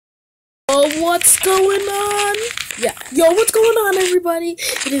Oh, what's going on? Yeah, yo, what's going on, everybody?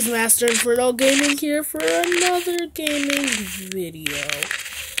 It is Master Inferno Gaming here for another gaming video.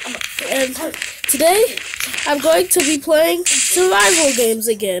 And today, I'm going to be playing survival games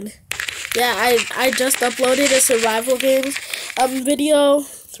again. Yeah, I just uploaded a survival games video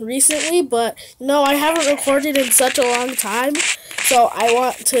recently, but no, I haven't recorded in such a long time. So I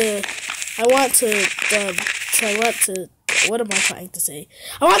want to what am I trying to say?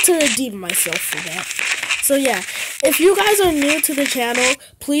 I want to redeem myself for that. So yeah, if you guys are new to the channel,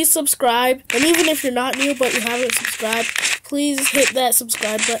 please subscribe. And even if you're not new but you haven't subscribed, please hit that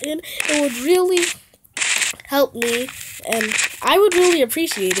subscribe button. It would really help me, and I would really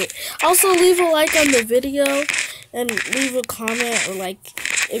appreciate it. Also, leave a like on the video and leave a comment, or like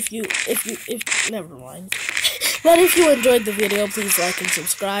if never mind. But if you enjoyed the video, please like and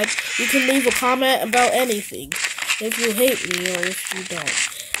subscribe. You can leave a comment about anything. If you hate me or if you don't.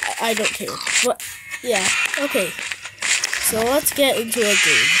 I don't care. But, yeah. Okay. So, let's get into a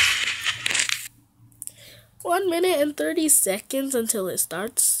game. 1 minute and 30 seconds until it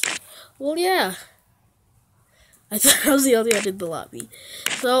starts. Well, yeah. I thought I was the only one in the lobby.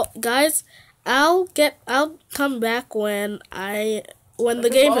 So, guys, I'll come back when the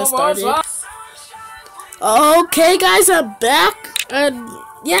game has started. Okay, guys, I'm back. And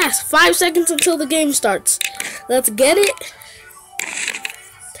yes, 5 seconds until the game starts. Let's get it.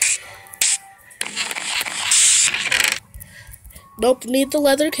 Nope, need the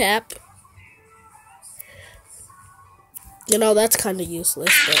leather cap. You know, that's kind of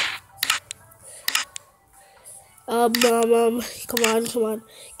useless, but come on.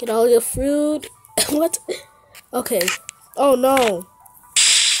 Get all your food. What? Okay. Oh no.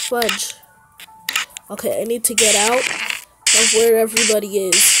 Fudge. Okay, I need to get out of where everybody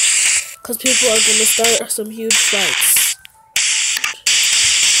is, because people are going to start some huge fights.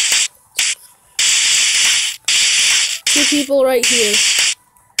 2 people right here.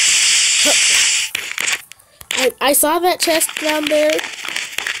 I saw that chest down there,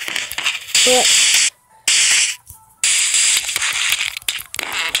 but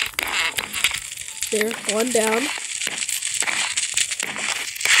there, one down.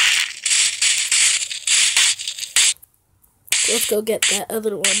 Let's go get that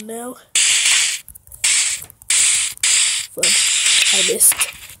other one now. Fun. I missed.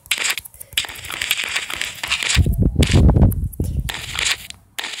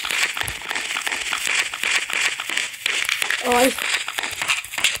 Oh,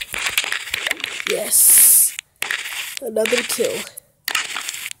 yes. Another kill.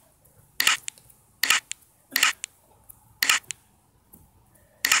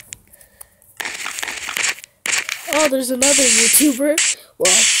 Oh, there's another YouTuber.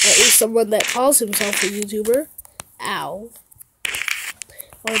 Well, at least someone that calls himself a YouTuber. Ow.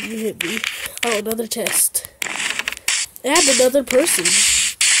 Why did you hit me? Oh, another chest. And another person.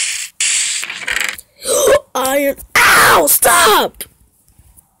 Iron. Ow! Stop!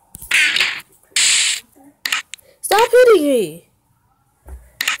 Stop hitting me!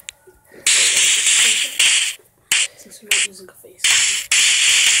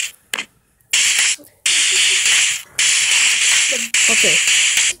 Okay.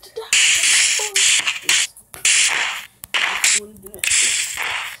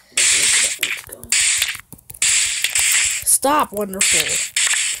 Stop, wonderful.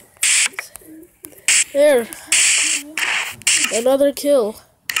 There. Another kill.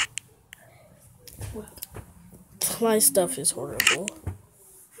 My stuff is horrible.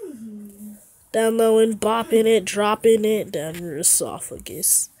 Down low and bopping it, dropping it down your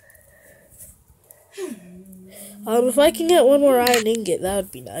esophagus. If I can get one more iron ingot, that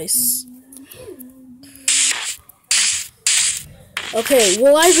would be nice. Okay,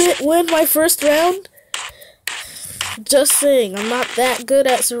 will I win my first round? Just saying, I'm not that good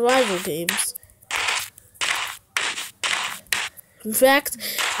at survival games. In fact,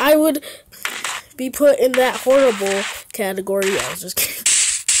 I would be put in that horrible category. I was just kidding.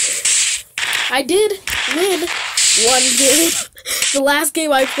 I did win one game. The last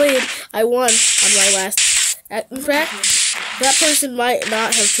game I played, I won on my last. In fact, that person might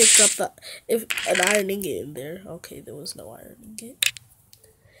not have picked up an iron ingot in there. Okay, there was no iron ingot.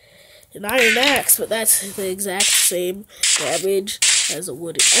 An iron axe, but that's the exact same damage as a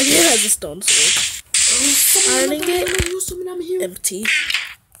wooden. I mean, it has a stone sword. Iron ingot, empty.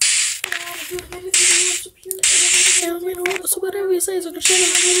 So whatever you say is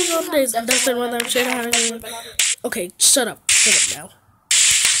okay, shut up now.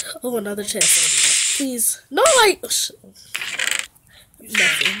 Oh, another chest. Please. No,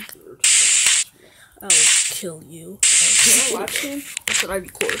 nothing. I'll kill you. Watching? Or should I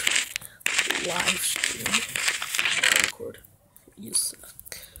record? live stream. Record. You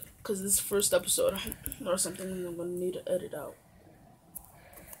suck. Because this is the first episode or something I'm going to need to edit out.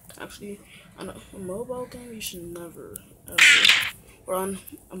 Actually, on a mobile game, you should never, ever, or on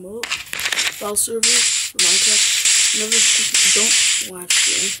a mobile server for Minecraft, don't live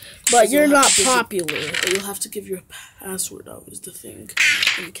stream. But you're not popular. But you'll have to give your password out is the thing.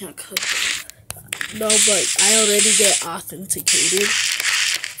 And you can't cut that. No, but I already get authenticated.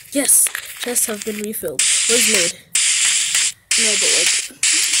 Yes, chests have been refilled. Where's mid? No, but like,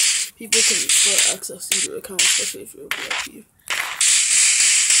 people can still access your account, especially if you're a VIP.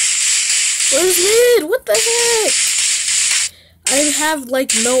 Where's mid? What the heck? I have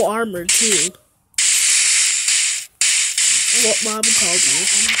like no armor too. What mom called me?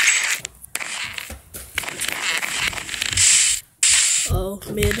 Oh,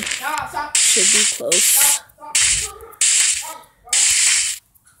 mid should be close.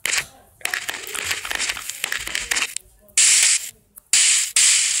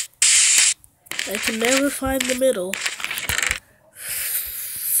 I can never find the middle.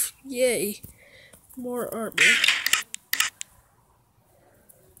 Yay. More armor.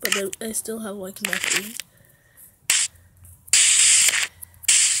 But I still have like nothing.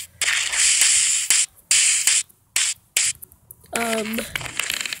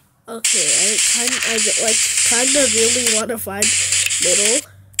 Okay, I kind of really want to find middle.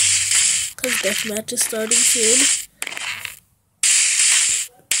 Cause deathmatch is starting soon.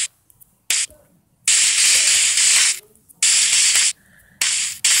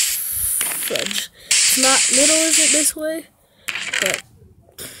 Fudge. It's not middle isn't this way, but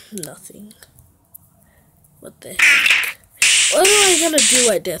nothing. What the heck? What am I gonna do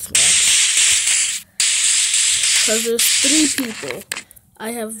at deathmatch? Cause there's 3 people.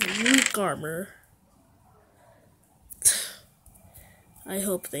 I have weak armor. I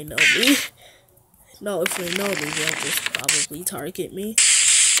hope they know me. No, if they know me, they'll just probably target me.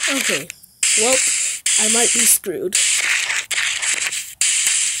 Okay. Well, I might be screwed.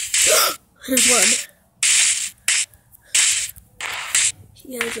 Here's one.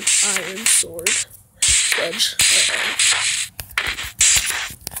 He has an iron sword. Fudge.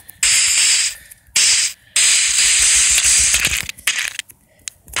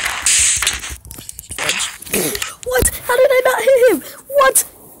 What? How did I not hit him? What?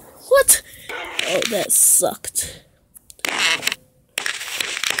 What? Oh, that sucked.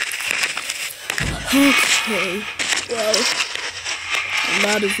 Okay. Well, I'm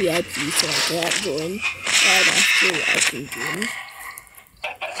not a VIP, so I can't join right after watching game.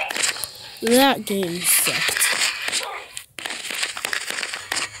 That game sucked.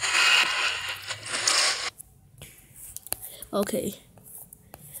 Okay.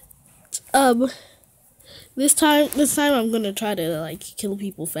 This time I'm gonna try to like kill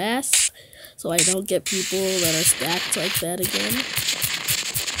people fast, so I don't get people that are stacked like that again.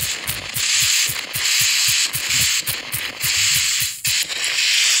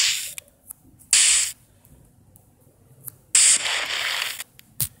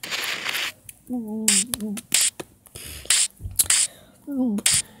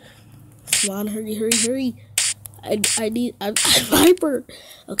 Come on, hurry. I'm hyper.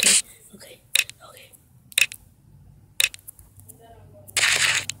 Okay.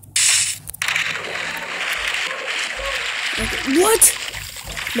 What?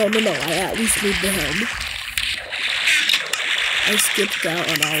 No, I at least need the helm. I skipped out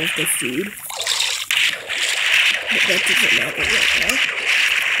on all of the food. But that doesn't matter right now.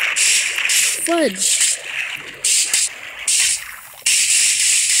 Fudge!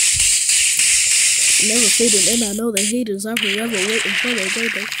 Never faded in. I know the haters are forever waiting for their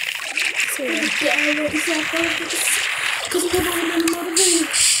birthday. So I won't stop focus. Cause I'm gonna motivate.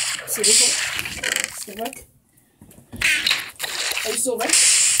 See this one? Still back? Are you still back?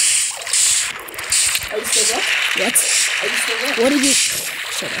 Are you still back? What? Are you still back? What did you...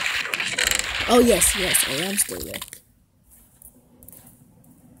 Shut up. Oh, yes, I am still back.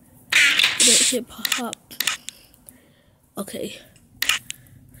 Hip hop. Okay.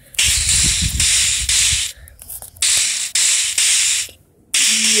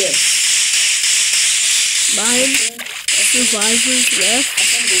 Yes. 9 survivors left. I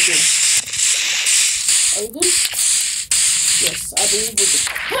think we're good. Are you good? Yes, I believe we're good.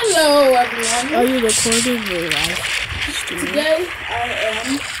 Hello, everyone. Are you recording your live stream? Today, I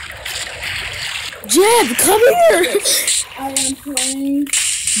am... Jeb, come here! I am playing...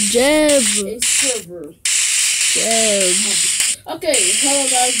 Jeb. A server. Jeb. Okay, hello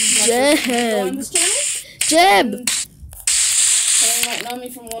guys. Jeb. On this channel. Jeb. You might know me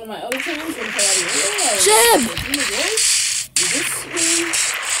from one of my other channels. Jeb.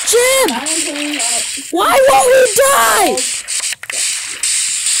 Jim! I am playing Why won't he die?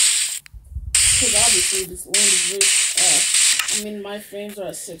 because obviously this land is very, I mean, my frames are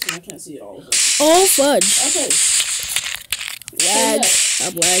at 6 and I can't see all of it. Oh, fudge. Okay. Lag. So,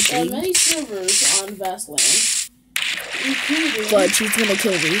 I'm there are lagging. many servers on vast land, including Fudge, he's gonna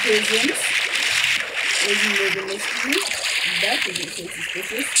kill me. prisons, murder mystery. That doesn't seem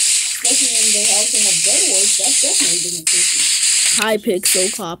suspicious. Especially when they also have Bed Wars, that definitely doesn't seem suspicious. High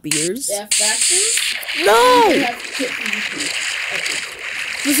pixel copiers. They have factions. No! They have kit PvP. Okay.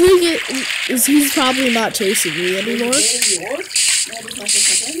 The thing is, he's probably not chasing me anymore. That is my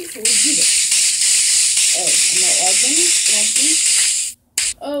first complaint, so let's do this. Oh, I'm not logging.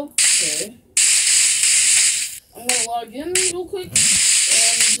 Okay. I'm gonna log in real quick,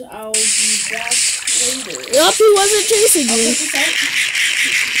 and I'll be back later. Yup, he wasn't chasing I'll me. put this out.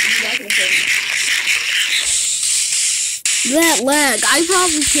 Be back in a second. That lag, I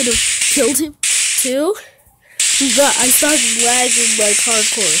probably could have killed him too. I started lagging like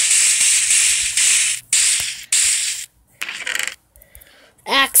hardcore.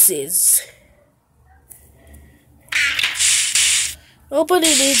 Axes. Nobody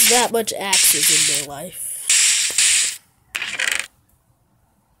needs that much axes in their life.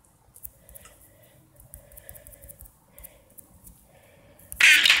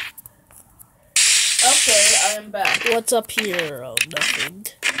 Okay, I am back What's up here? Oh, nothing.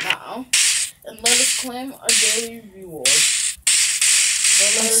 now. And let us claim our daily reward.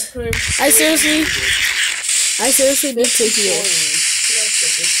 I seriously need to heal.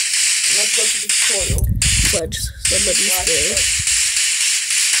 Let's go to the tutorial. Fudge, somebody's there.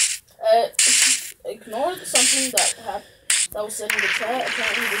 Ignore something that was said in the chat.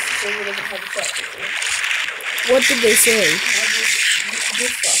 Apparently this server doesn't have a chat feature. What did they say? I have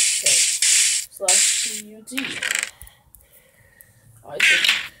this /PUT. I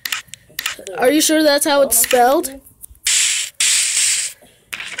think. Are you sure that's how it's spelled?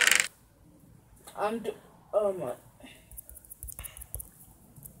 Oh my.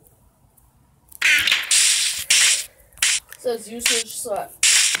 It says usage /.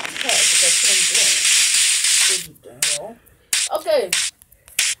 Okay,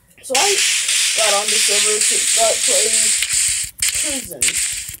 so I got on the server to start playing prison.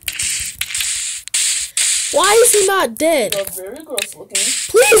 Why is he not dead? They're very gross looking.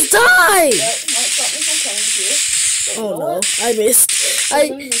 Please die! That might stop me from coming to it. But Oh you know no, what? I missed.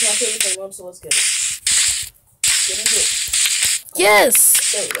 Prison is my favorite thing mode, so let's get it. Get into it. Yes!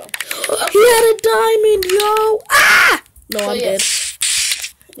 There we go. He had a diamond, yo! Ah! No, So I'm yes.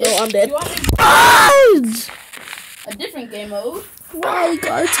 dead. No, I'm dead. You want me Fudge! a different game mode? Why,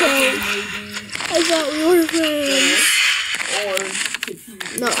 Garto? Maybe. I thought we were friends. Or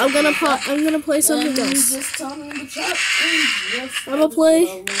No, I'm gonna play something then else. just tell me in the chat. Yes, I'm gonna play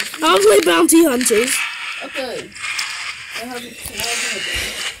Bounty Hunters. Okay. I have it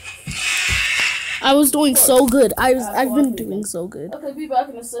I was doing so good. I've been doing so good. Okay, be back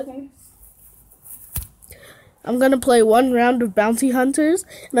in a second. I'm gonna play one round of Bounty Hunters,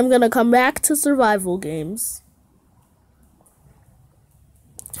 and I'm gonna come back to survival games.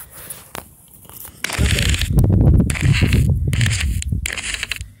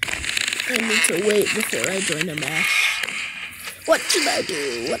 I need to wait before I join a match. What should I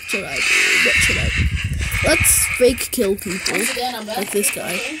do? What should I do? What should I do? Let's fake kill people. Once again, I'm back. Like this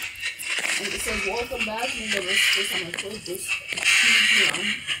guy. Okay. And it says welcome back. Remember this time I played this.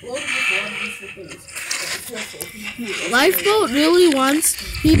 Loaded with a lot of useful things. But be careful. Lifeboat really wants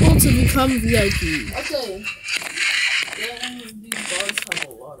people to become VIP. Okay. Then these bars have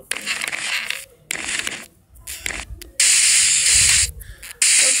a lot of things.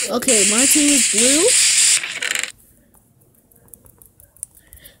 Okay, my team is blue.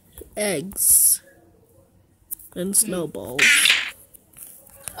 Eggs. And snowballs.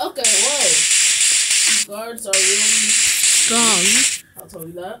 Okay, whoa. These guards are really Strong. I'll tell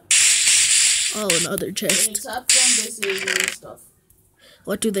you that. Oh, another When you chest. tap them, they say weird stuff.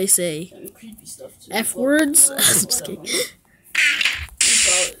 What do they say? And creepy stuff too. F words? Well, I'm just whatever. kidding.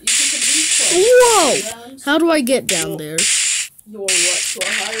 So, you can complete quests. Whoa! And How do I get down there? your what to a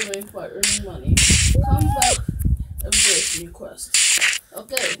higher rank by earning money. Come back and break new quest.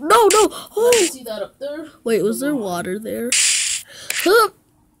 Okay. No! Oh. Oh! See that up there? Wait, was there water there? Huh.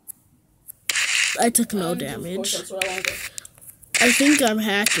 I took no And, of course, damage. that's where I want to go. I think I'm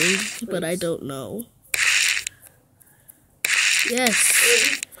hacking, but I don't know. Yes.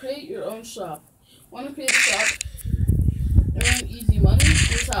 Create your own shop. Want to create a shop? Earn easy money?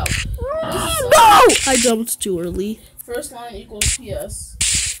 Here's how. No! I jumped too early. First line equals PS.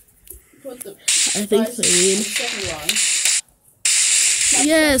 Put the I think price they mean. on the second line.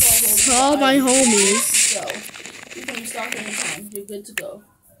 Yes, all my homies. So, you can stop anytime. You're good to go.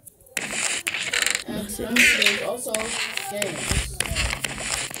 And there's also games.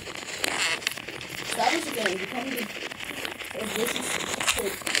 Establish a game. Become the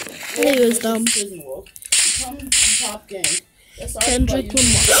Anyways, dumb. Become the top game. Kendrick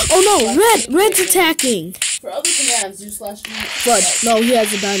Lamar. Oh no, Red's attacking. For other commands, use /G. But no, he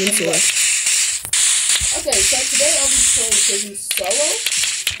has a diamond sword. Okay, so today I'll be playing Prison solo,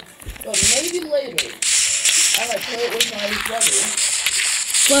 but maybe later I might play it with my brother.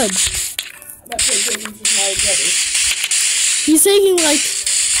 Fudge. I might play Prison with my brother. He's taking like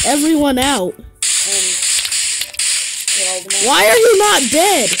everyone out. Why are you not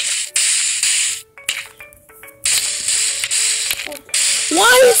dead?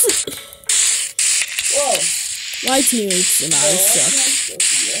 Why is it? Whoa. My teammates and I suck.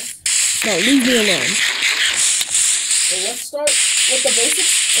 No, leave me alone. So let's start with the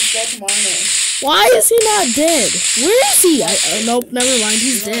basics. Let's go to my name. Why is he not dead? Where is he? Nope, never mind.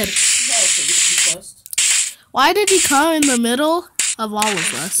 He's dead. Why did he come in the middle of all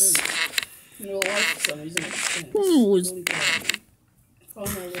of us? You know why? For some reason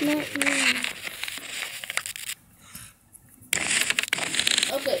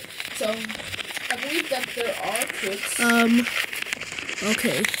Okay, so I believe that there are quits.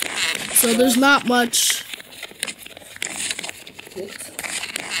 Okay. So there's not much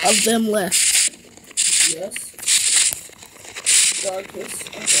of them left. Yes. There are quits.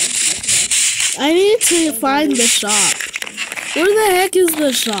 Okay. I need to find the shop. Where the heck is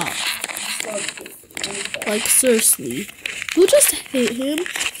the shop? Like, seriously. Who just hit him?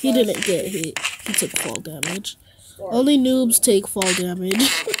 He didn't get hit. He took fall damage. Only noobs take fall damage.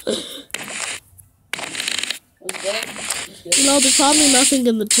 You know, there's probably nothing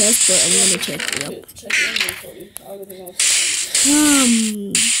in the chest, but I'm gonna check it up.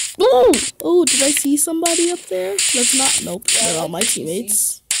 Oh, did I see somebody up there? That's not. Nope, they're all my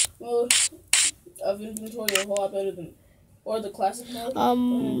teammates. Well, I've inventory a whole lot better than, or the classic mode.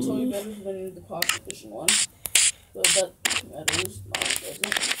 Inventory better than the pop edition one. But that matters not, does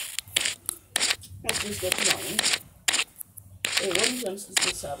it? Let's just get to mine. Wait, what events does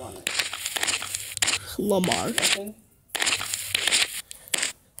this have on it? Lamar. Nothing.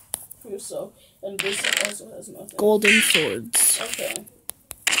 So, and this also has nothing. Golden swords. Okay.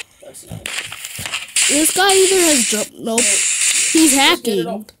 That's nice. This guy either has jump. Nope. He's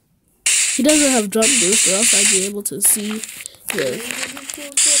hacking. He doesn't have jump boost, or else I'd be able to see the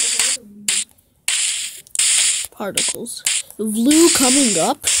particles. Blue coming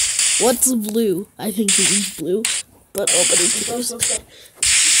up. What's blue? I think he means blue, but nobody cares.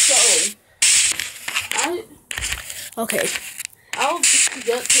 So, okay. I'll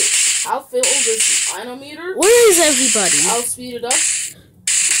fill this ionometer. Where is everybody? I'll speed it up.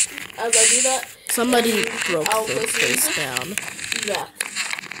 As I do that, somebody broke the face down. Yeah.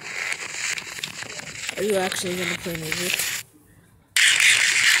 Are you actually gonna play music?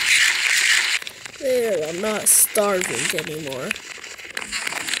 There, I'm not starving anymore.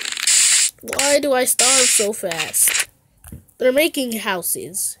 Why do I starve so fast? They're making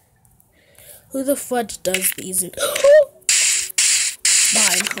houses. Who the fudge does these?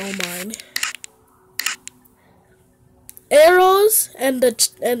 Mine, oh mine. Arrows and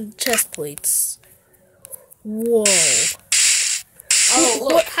chest plates. Whoa. Oh,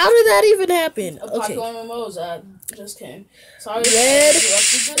 look. How did that even happen? A popular MMO's ad just came. Sorry. Red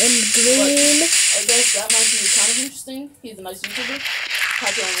and green. I guess that might be kind of interesting. He's a nice YouTuber.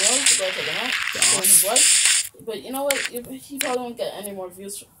 Popular MMO's. Go check him out. Join his wife. But you know what? He probably won't get any more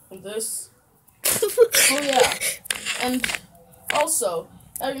views from this. Oh yeah. And also,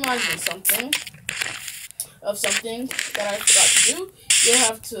 that reminds me of something that I forgot to do. You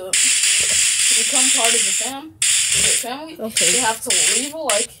have to become part of the family. Okay. You have to leave a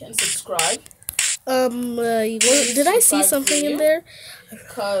like and subscribe. Did I see something in there?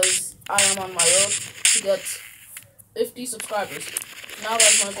 Because I am on my road to get 50 subscribers. Now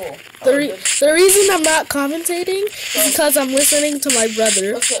that's my goal. The reason I'm not commentating is because I'm listening to my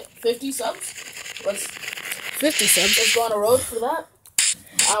brother. Let's get 50 subs. 50 subs. Let's go on a road for that.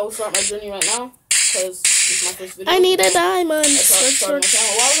 I will start my journey right now because this is my first video. I need a diamond. I started my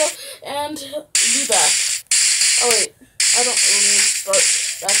channel a while ago and be back. Oh wait, I don't really need to start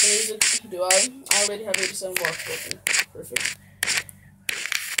back the music, do I? I already have 87 blocks working. Perfect.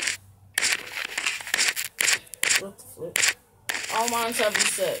 What the flip? All mines have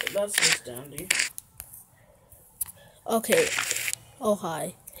reset. That's just dandy. Okay. Oh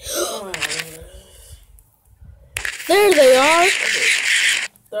hi. There they are. Okay.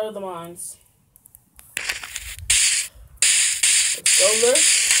 There are the mines. Let's go. go there,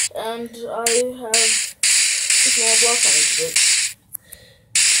 and I have just more blocks on each bit.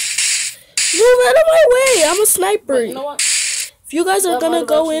 Move out of my way! I'm a sniper. But you know what? If you guys are gonna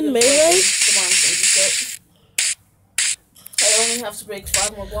go in melee, I only have to break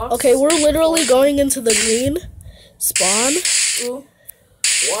 5 more blocks. okay, we're literally going into the green spawn. 2,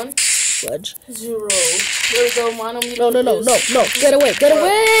 1, Fudge. 0. There we go. Manometer. No! Get away! Get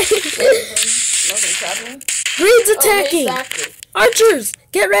away! Nothing's happening. Green's attacking. Archers,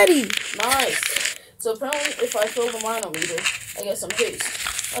 get ready. Nice. So apparently, if I fill the manometer, I get some haste.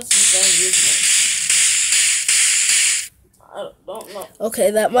 That's just very using it. I don't know.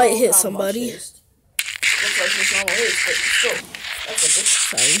 Okay, that might hit somebody. Looks like it's normal haste, but still, that's a bit.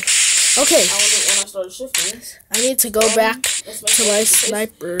 Sorry. Okay. I wonder when I started shifting. I need to go back to my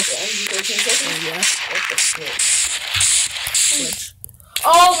sniper. Yeah.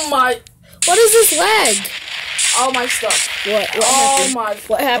 Oh my! What is this lag? All my stuff. What happened?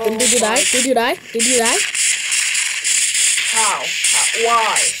 What happened? Did you die? Did you die? Did you die? How?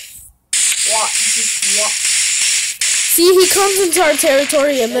 Why? What? What? See, he comes into our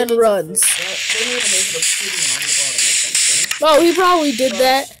territory and then runs. They need to make it obsidian on the bottom or something. Oh, he probably did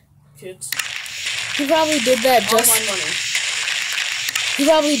that. Kids. He probably did that just. All my money. He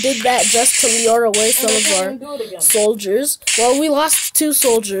probably did that just to lure away some of our soldiers. Well, we lost 2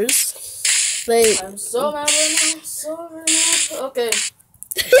 soldiers. I'm so mad right now. So very mad. Okay.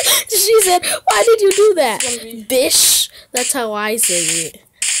 She said, "Why did you do that, bish?" That's how I say it.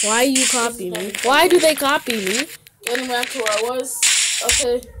 Why you copy me? Why do they copy me? Getting back to where I was.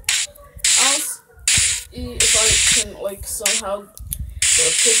 Okay. I'll see if I can like somehow get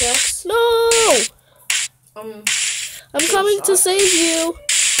a pickaxe. No. I'm coming to save you.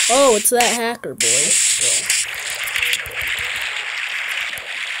 Oh, it's that hacker boy.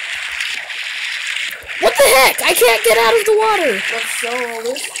 What the heck? I can't get out of the water. Let's sell all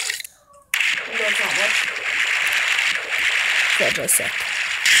this. That's not much. Fudge, I suck.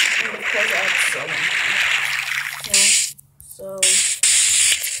 Because I have to sell them.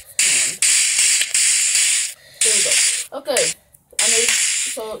 There we go. Okay. I made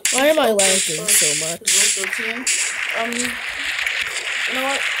so. Why am I lagging so much? You know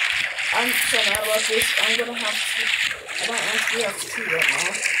what? I'm so mad about this. I'm gonna have to. I don't actually have to cheat right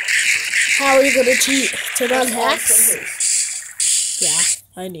now. How are you gonna cheat? Turn on hacks? Yeah,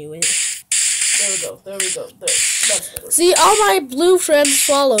 I knew it. There we go. That's better. See, all my blue friends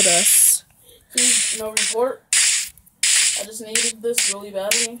followed us. Please, no report. I just needed this really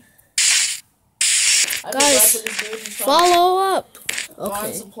badly. Guys, follow up.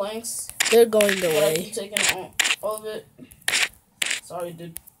 Okay. Some planks. They're going away. But I keep taking all of it. Sorry,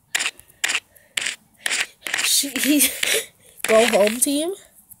 dude. Go home, team.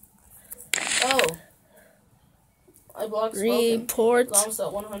 Oh. I blocked report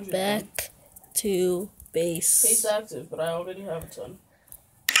at back to base. Base active, but I already have a ton.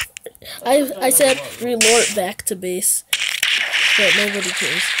 I said relort back to base, but nobody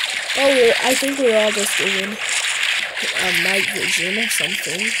cares. Oh, I think we're all just doing night vision or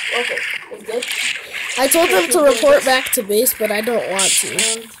something. Okay, that's good. I told them to report back to base, but I don't want to.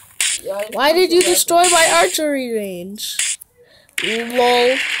 Yeah, why did you destroy my archery range?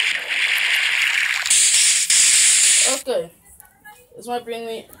 Lol. Okay. This might bring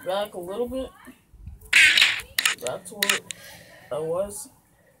me back a little bit. Back to where I was.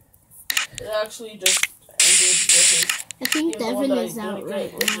 It actually just ended with I think Devin is out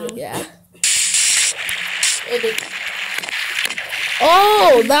right now. Yeah. It did.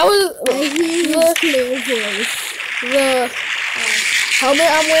 Oh, that was the helmet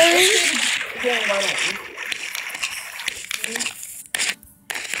I'm wearing.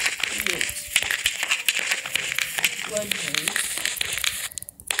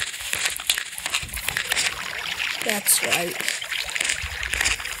 That's right.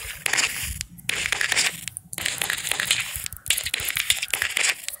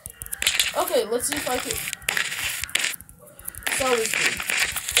 Okay, let's see if I can sell this food.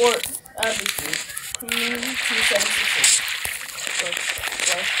 Or add this food. Cream 2766.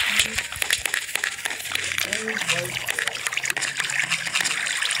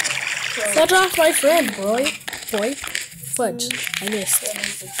 Fudge off my friend, boy. Fudge. I missed.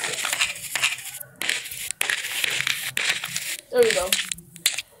 766. There we go.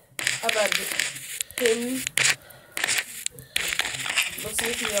 I've added him. Let's see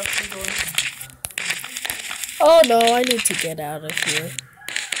if he actually joins. Oh no, I need to get out of here.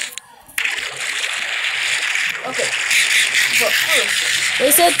 Okay. But first,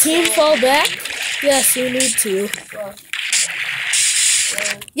 they said team fall back? Yes, you need to.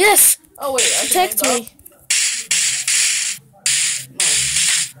 Yes! Oh wait, I protect me.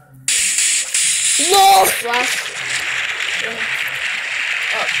 No! Flash.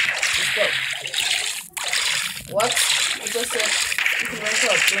 Up. Let's go. What? It just said you can rank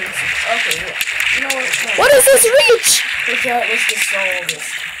up. Okay, well, you know what? No. What is this reach? Let's just solve all this.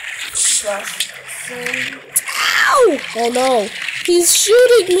 Flash. Ow! Oh no. He's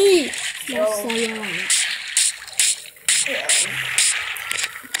shooting me. That's so long. Yeah.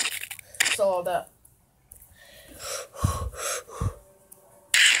 So all that.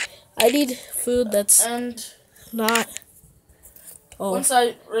 I need food that's And not. Oh. once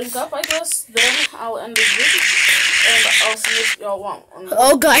I rank up, I guess, then I'll end this video. And I'll see if y'all want.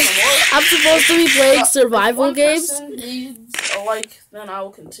 Oh, guys, I'm supposed to be playing survival if games. If one person needs a like, then I will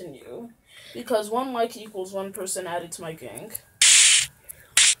continue. Because 1 like equals 1 person added to my gang.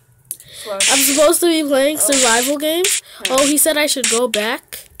 I'm supposed to be playing survival games. Oh, he said I should go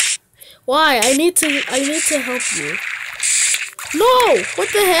back. Why? I need to help you. No! What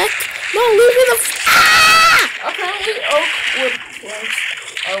the heck? No, leave me the ah! Apparently, oak wood planks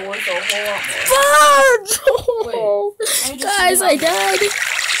are worth a whole lot more. Fudge! Guys, I died.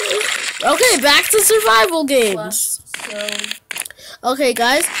 Okay, back to survival games. Okay,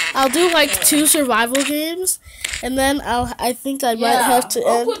 guys, I'll do like 2 survival games, and then I think I might have to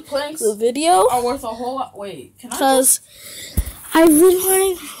end the video. Are worth a whole lot. Wait, can I? Because I've been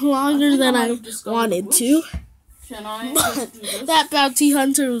playing longer than I wanted to. Can I just do this? That bounty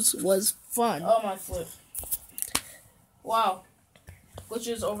hunter was fun. Oh my foot! Wow,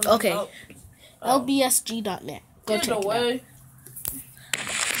 glitches over. Okay, lbsg.net. Go check it out.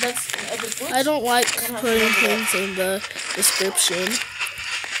 That's an epic glitch. I don't like putting things in the description.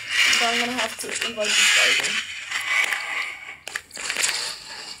 So I'm gonna have to invite this guy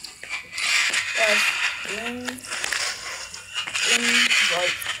in.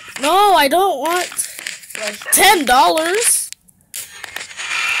 Invite. No, I don't want $10.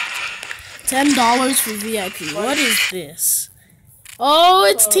 $10 for VIP. What is this? Oh,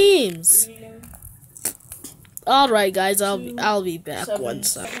 it's teams. All right, guys, I'll be back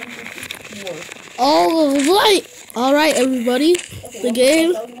once. All right, everybody. The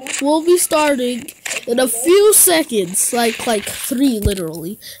game will be starting in a few seconds, like 3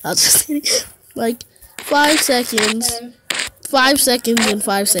 literally. I'll just like 5 seconds. 5 seconds and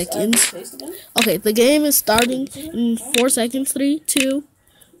 5 seconds. Okay, the game is starting in 4 seconds. 3, 2,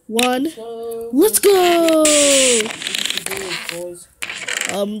 1. Let's go!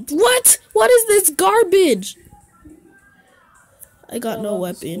 What? What is this garbage? I got no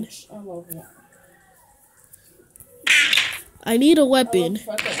weapon. I need a weapon.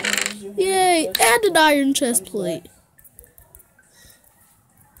 Yay! And an iron chest plate.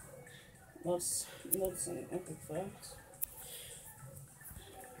 That's an epic fact.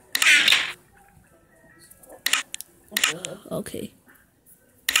 Okay.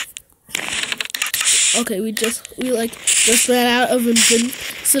 Okay, we just ran out of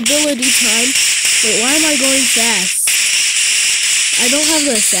invincibility time. Wait, why am I going fast? I don't have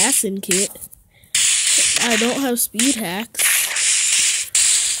the assassin kit. I don't have speed hacks.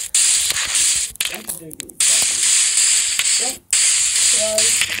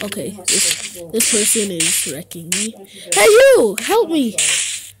 Okay, this person is wrecking me. Hey, you! Help me!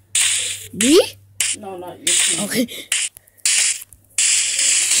 Me? No, not you. Okay.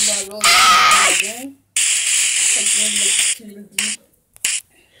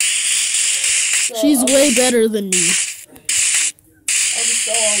 She's way better than me. I'll just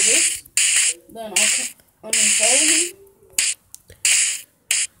sell all this. Then I'll uninstall him.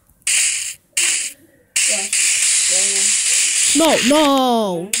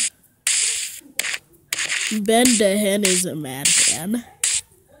 No. Ben DeHen is a madman.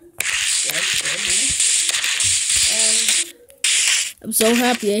 I'm so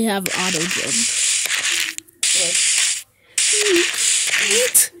happy I have auto jump.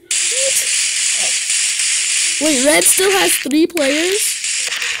 Wait, Red still has 3 players?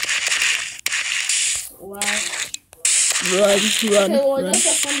 Wow. Run.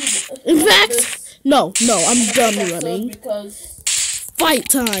 In fact, no, I'm done running. Fight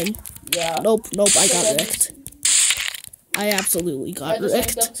time. Yeah. Nope, I got wrecked. I absolutely got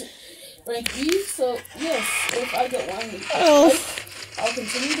wrecked. Rank E, so yes, if I get one, I'll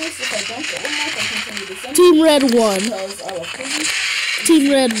continue this. If I don't get one, I'll continue this. Team Red won. Because I love crazy.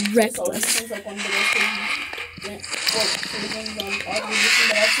 Team Red wrecked us. Finally,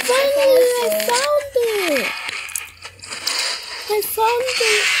 I found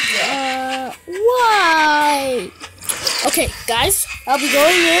it. Yeah. Why? Okay, guys, I'll be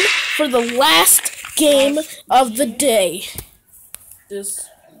going in for the last game of the day.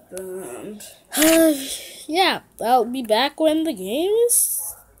 And yeah, I'll be back when the game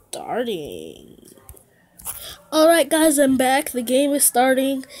is starting. Alright guys, I'm back. The game is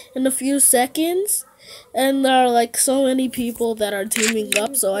starting in a few seconds. And there are like so many people that are teaming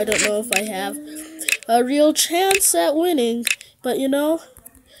up, so I don't know if I have a real chance at winning. But you know.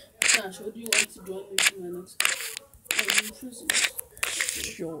 Josh, would you like to join me for my next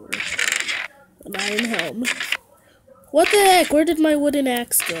Sure. An iron helm. What the heck? Where did my wooden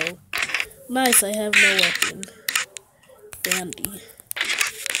axe go? Nice, I have no weapon. Dandy.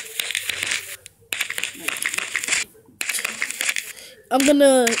 I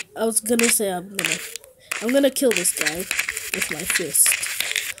was gonna say I'm gonna kill this guy with my fist.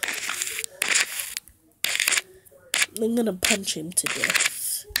 I'm gonna punch him to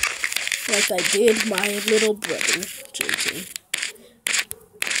death. Like I did my little brother, JJ.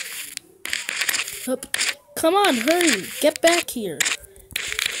 Up. Come on, hurry! Get back here!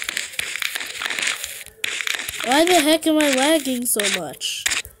 Why the heck am I lagging so much?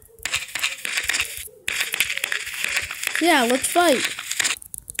 Yeah, let's fight!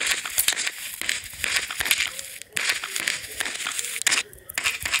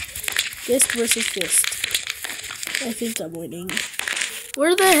 Fist versus fist. I think I'm winning.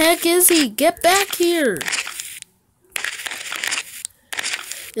 Where the heck is he? Get back here!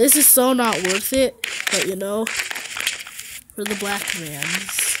 This is so not worth it, but you know, for the black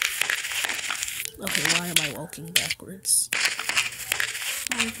mans. Okay, why am I walking backwards?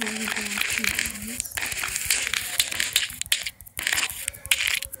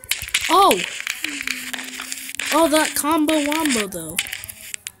 Oh! Oh, that combo wombo though.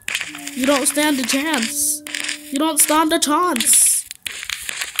 You don't stand a chance. You don't stand a chance.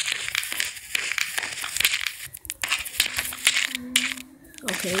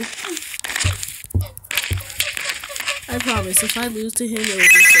 Okay. I promise, if I lose to him, it will be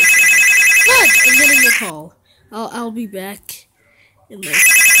so sad. Good! I'm getting a call. I'll be back in like...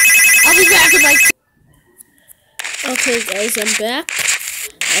 I'll be back in like... Okay, guys, I'm back.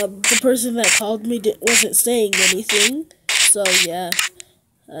 The person that called me wasn't saying anything, so yeah,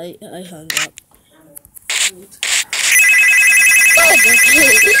 I hung up.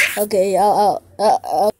 Okay, I'll